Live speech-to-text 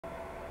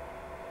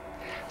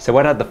So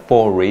what are the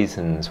 4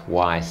 reasons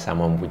why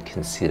someone would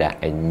consider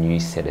a new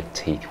set of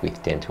teeth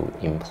with dental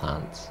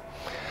implants?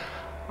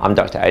 I'm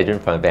Dr. Adrian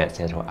from Advanced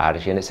Dental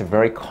Artistry, and it's a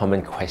very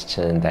common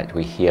question that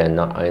we hear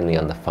not only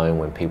on the phone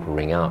when people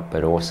ring up,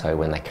 but also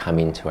when they come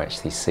in to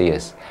actually see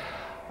us.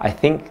 I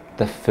think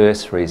the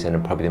first reason,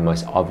 and probably the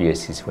most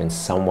obvious, is when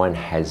someone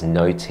has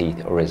no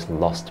teeth or has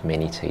lost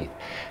many teeth.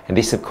 And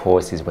this, of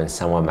course, is when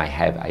someone may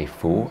have a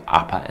full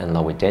upper and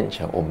lower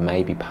denture, or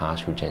maybe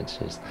partial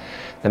dentures.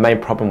 The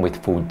main problem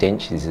with full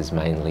dentures is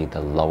mainly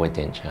the lower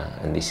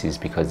denture, and this is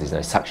because there's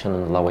no suction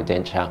on the lower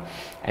denture,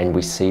 and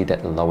we see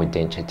that the lower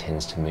denture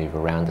tends to move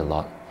around a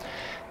lot.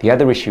 The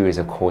other issue is,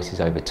 of course,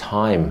 is over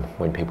time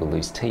when people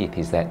lose teeth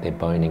is that their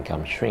bone and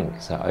gum shrink.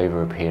 So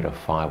over a period of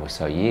 5 or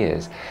so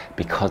years,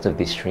 because of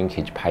this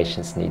shrinkage,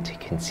 patients need to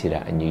consider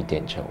a new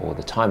denture all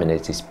the time. And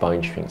as this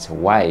bone shrinks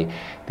away,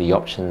 the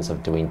options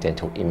of doing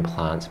dental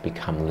implants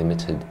become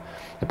limited.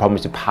 The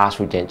problem with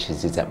partial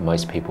dentures is that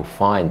most people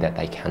find that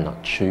they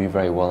cannot chew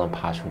very well on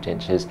partial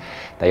dentures.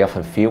 They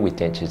often feel with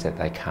dentures that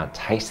they can't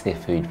taste their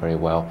food very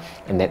well,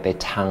 and that their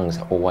tongue's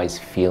always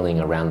feeling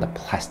around the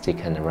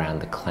plastic and around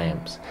the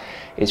clamps.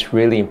 It's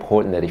really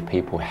important that if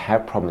people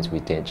have problems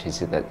with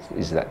dentures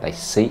is that they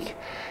seek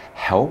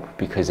help,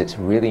 because it's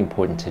really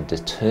important to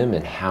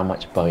determine how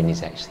much bone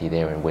is actually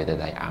there and whether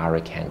they are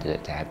a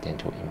candidate to have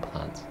dental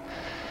implants.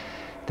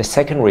 The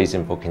second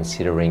reason for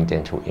considering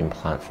dental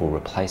implant for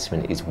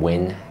replacement is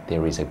when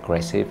there is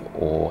aggressive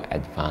or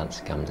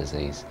advanced gum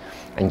disease.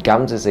 And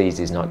gum disease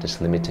is not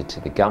just limited to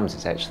the gums,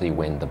 it's actually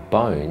when the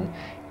bone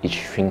is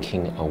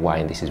shrinking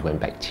away, and this is when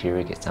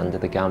bacteria gets under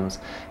the gums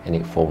and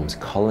it forms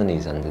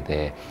colonies under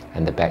there,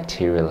 and the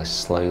bacteria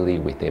slowly,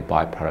 with their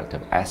byproduct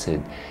of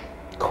acid,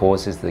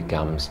 causes the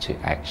gums to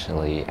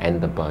actually,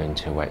 and the bone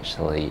to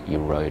actually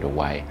erode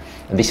away.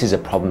 And this is a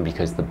problem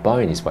because the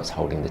bone is what's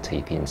holding the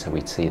teeth in, so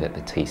we see that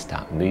the teeth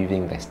start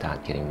moving, they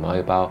start getting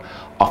mobile.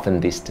 Often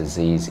this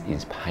disease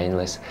is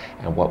painless,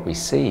 and what we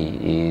see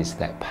is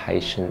that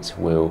patients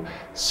will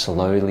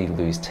slowly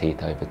lose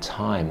teeth over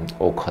time,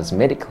 or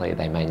cosmetically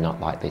they may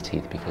not like their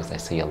teeth because they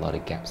see a lot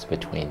of gaps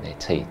between their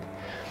teeth.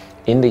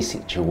 In this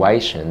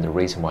situation, the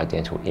reason why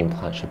dental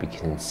implants should be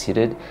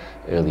considered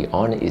early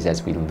on is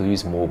as we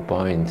lose more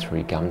bone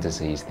through gum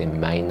disease, there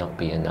may not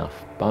be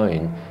enough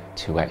bone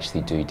to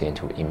actually do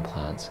dental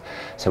implants.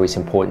 So it's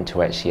important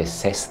to actually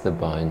assess the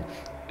bone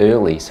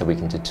early so we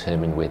can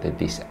determine whether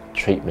this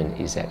treatment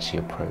is actually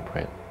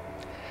appropriate.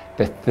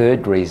 The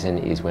third reason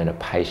is when a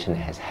patient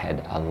has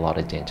had a lot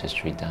of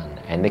dentistry done,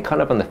 and they're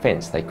kind of on the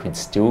fence. They could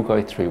still go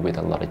through with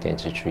a lot of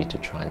dentistry to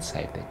try and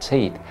save their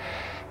teeth.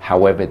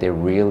 However, they're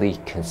really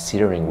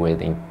considering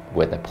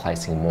whether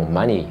placing more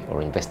money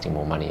or investing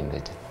more money in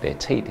their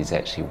teeth is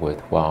actually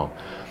worthwhile.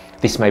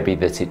 This may be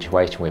the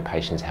situation where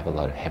patients have a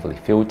lot of heavily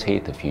filled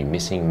teeth, a few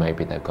missing,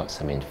 maybe they've got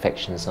some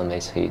infections on their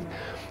teeth,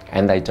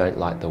 and they don't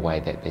like the way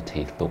that their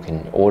teeth look.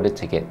 In order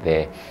to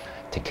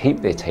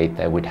keep their teeth,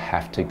 they would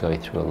have to go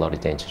through a lot of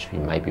dentistry,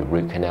 maybe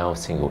root canal,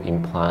 single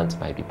implants,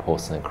 maybe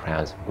porcelain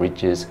crowns and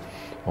bridges,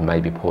 or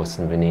maybe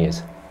porcelain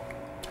veneers.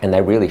 And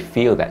they really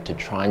feel that to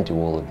try and do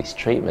all of this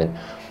treatment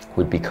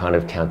would be kind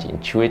of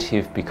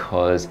counterintuitive,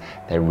 because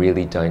they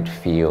really don't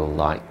feel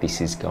like this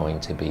is going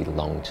to be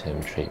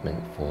long-term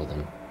treatment for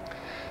them.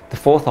 The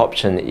fourth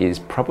option is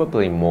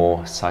probably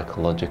more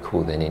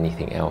psychological than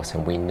anything else,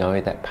 and we know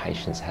that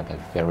patients have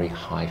a very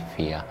high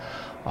fear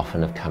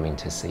often of coming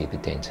to see the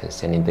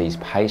dentist, and in these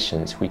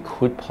patients we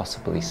could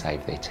possibly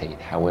save their teeth.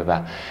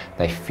 However,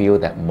 they feel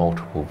that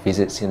multiple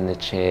visits in the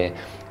chair,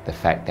 the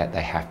fact that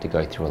they have to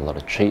go through a lot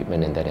of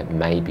treatment and that it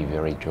may be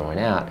very drawn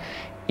out,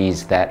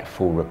 is that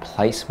full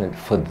replacement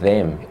for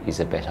them is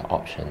a better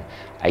option.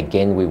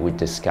 Again, we would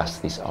discuss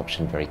this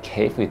option very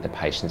carefully with the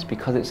patients,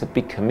 because it's a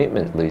big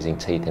commitment losing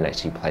teeth and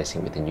actually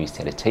placing with a new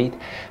set of teeth.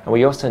 And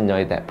we also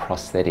know that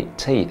prosthetic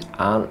teeth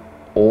aren't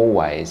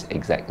always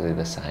exactly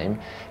the same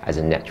as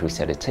a natural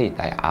set of teeth.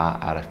 They are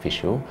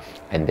artificial,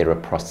 and they're a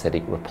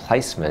prosthetic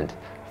replacement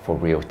for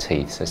real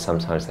teeth, so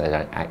sometimes they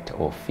don't act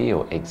or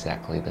feel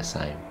exactly the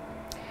same.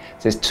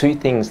 So there's 2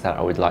 things that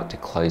I would like to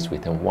close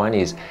with, and one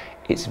is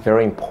it's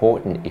very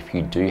important, if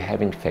you do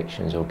have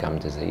infections or gum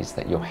disease,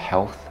 that your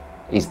health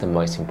is the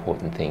most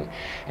important thing.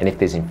 And if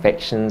there's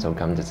infections or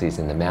gum disease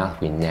in the mouth,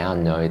 we now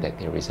know that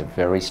there is a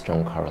very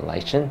strong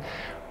correlation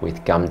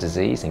with gum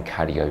disease and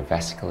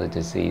cardiovascular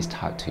disease,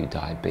 type 2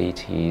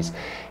 diabetes.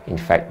 In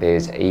fact,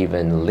 there's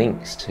even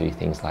links to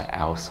things like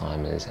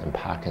Alzheimer's and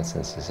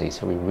Parkinson's disease.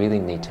 So we really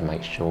need to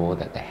make sure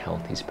that the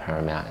health is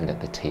paramount and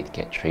that the teeth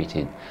get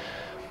treated.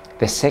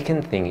 The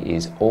second thing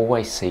is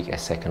always seek a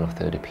second or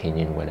third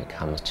opinion when it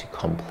comes to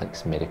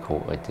complex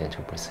medical or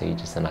dental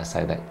procedures, and I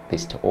say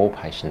this to all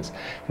patients.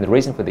 And the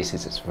reason for this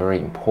is it's very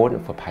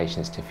important for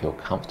patients to feel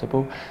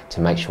comfortable,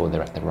 to make sure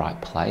they're at the right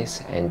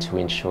place, and to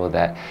ensure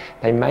that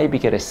they maybe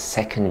get a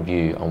second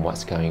view on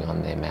what's going on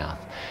in their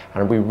mouth.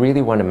 And we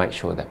really want to make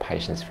sure that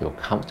patients feel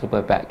comfortable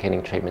about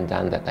getting treatment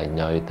done, that they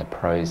know the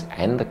pros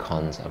and the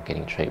cons of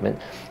getting treatment,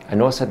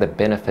 and also the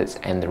benefits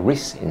and the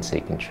risks in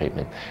seeking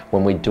treatment.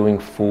 When we're doing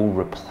full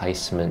replacement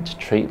replacement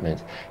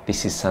treatment,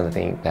 this is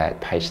something that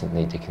patients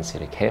need to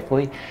consider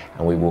carefully,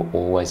 and we will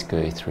always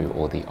go through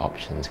all the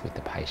options with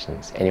the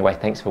patients. Anyway,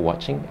 thanks for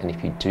watching, and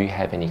if you do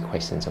have any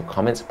questions or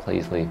comments,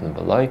 please leave them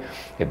below.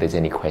 If there's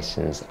any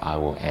questions, I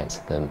will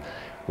answer them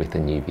with a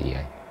new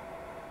video.